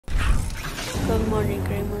Good morning,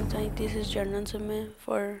 Green Mountain. This is your announcement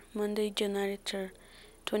for Monday, January 3rd,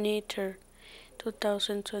 23rd,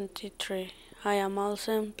 2023. I am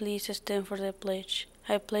Alison. Please stand for the pledge.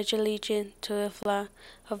 I pledge allegiance to the flag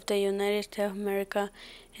of the United States of America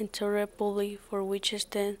and to the republic for which it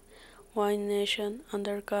stands, one nation,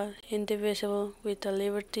 under God, indivisible, with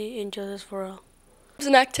liberty and justice for all.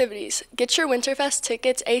 And activities. Get your Winterfest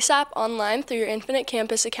tickets ASAP online through your Infinite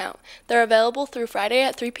Campus account. They're available through Friday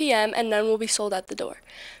at 3 p.m. and none will be sold at the door.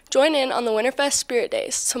 Join in on the Winterfest Spirit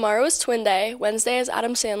Days. Tomorrow is Twin Day, Wednesday is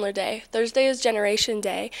Adam Sandler Day, Thursday is Generation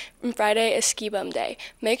Day, and Friday is Ski Bum Day.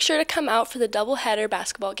 Make sure to come out for the doubleheader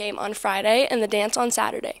basketball game on Friday and the dance on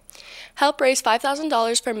Saturday. Help raise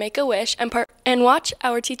 $5,000 for Make-A-Wish and watch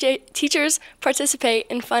our teachers participate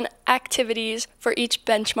in fun activities for each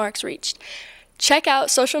benchmarks reached. Check out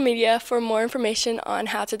social media for more information on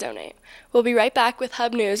how to donate. We'll be right back with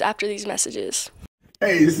Hub News after these messages.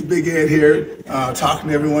 Hey, this is Big Ed here, talking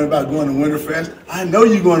to everyone about going to Winterfest. I know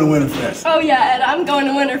you're going to Winterfest. Oh yeah, Ed, I'm going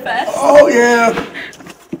to Winterfest. Oh yeah.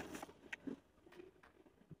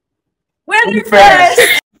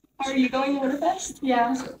 Winterfest! Are you going to Winterfest?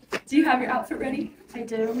 Yeah. Do you have your outfit ready? I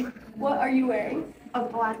do. What are you wearing? A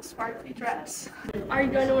black sparkly dress. Are you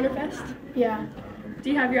going to Winterfest? Yeah. Do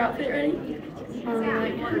you have your outfit ready? Yeah.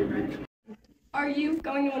 Are you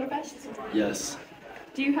going to Winterfest? Yes.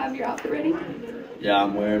 Do you have your outfit ready? Yeah,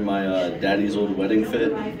 I'm wearing my daddy's old wedding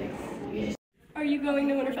fit. Are you going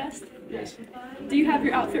to Winterfest? Yes. Do you have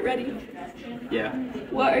your outfit ready? Yeah.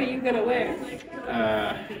 What are you gonna wear?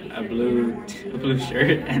 A blue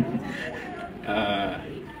shirt and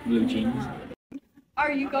blue jeans.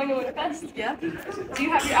 Are you going to Winterfest? Yeah. Do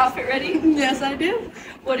you have your outfit ready? Yes, I do.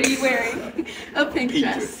 What are you wearing? A pink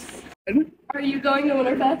dress. Are you going to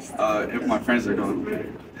Winterfest? If my friends are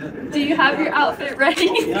going. Do you have your outfit ready?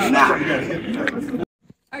 Nah.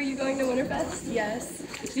 Are you going to Winterfest? Yes.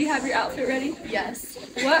 Do you have your outfit ready? Yes.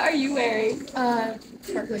 What are you wearing?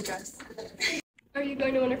 Sparkly dress. Are you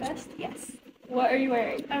going to Winterfest? Yes. What are you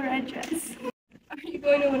wearing? A red dress. Are you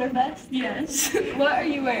going to Winterfest? Yes. What are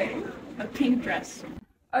you wearing? A pink dress.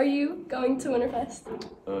 Are you going to Winterfest?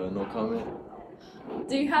 No comment.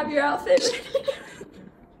 Do you have your outfit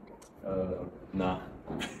ready? Nah.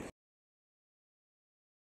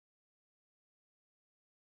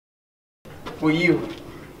 Will you,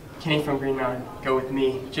 Kenny from Green Mountain, go with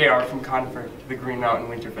me, JR from Conifer, to the Green Mountain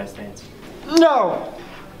Winterfest dance? No!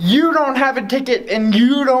 You don't have a ticket and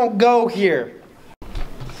you don't go here.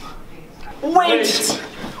 Wait!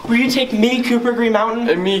 Will you take me, Cooper Green Mountain?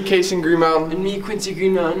 And me, Casey Green Mountain. And me, Quincy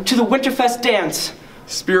Green Mountain. To the Winterfest dance?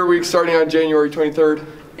 Spirit Week starting on January 23rd.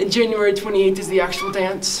 And January 28th is the actual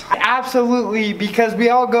dance? Absolutely, because we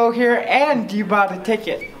all go here and you bought a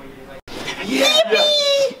ticket. Yeah!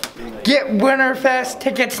 Get Winterfest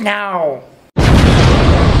tickets now!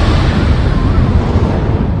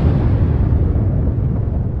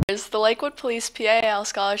 The Lakewood Police PAL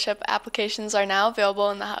scholarship applications are now available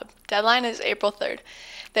in the Hub. Deadline is April 3rd.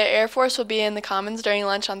 The Air Force will be in the Commons during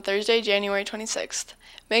lunch on Thursday, January 26th.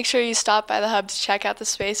 Make sure you stop by the Hub to check out the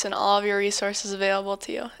space and all of your resources available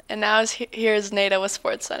to you. And now here's Nada with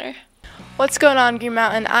Sports Center. What's going on, Green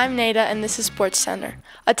Mountain? I'm Nada, and this is Sports Center.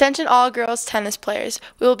 Attention all girls tennis players.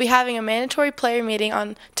 We will be having a mandatory player meeting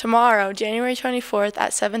on tomorrow, January 24th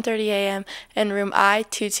at 7:30 a.m. in room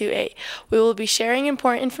I-228. We will be sharing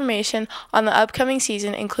important information on the upcoming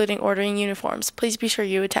season, including ordering uniforms. Please be sure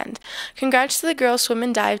you attend. Congrats to the girls swim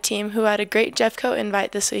and dive team who had a great Jeffco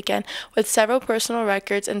invite this weekend with several personal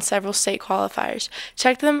records and several state qualifiers.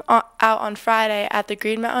 Check them out on Friday at the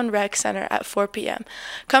Green Mountain Rec Center at 4 p.m.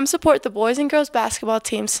 Come support the boys and girls basketball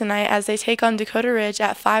teams tonight as they take on Dakota Ridge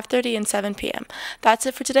at 5:30 and 7 p.m. That's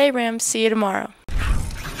it for today, Rams. See you tomorrow.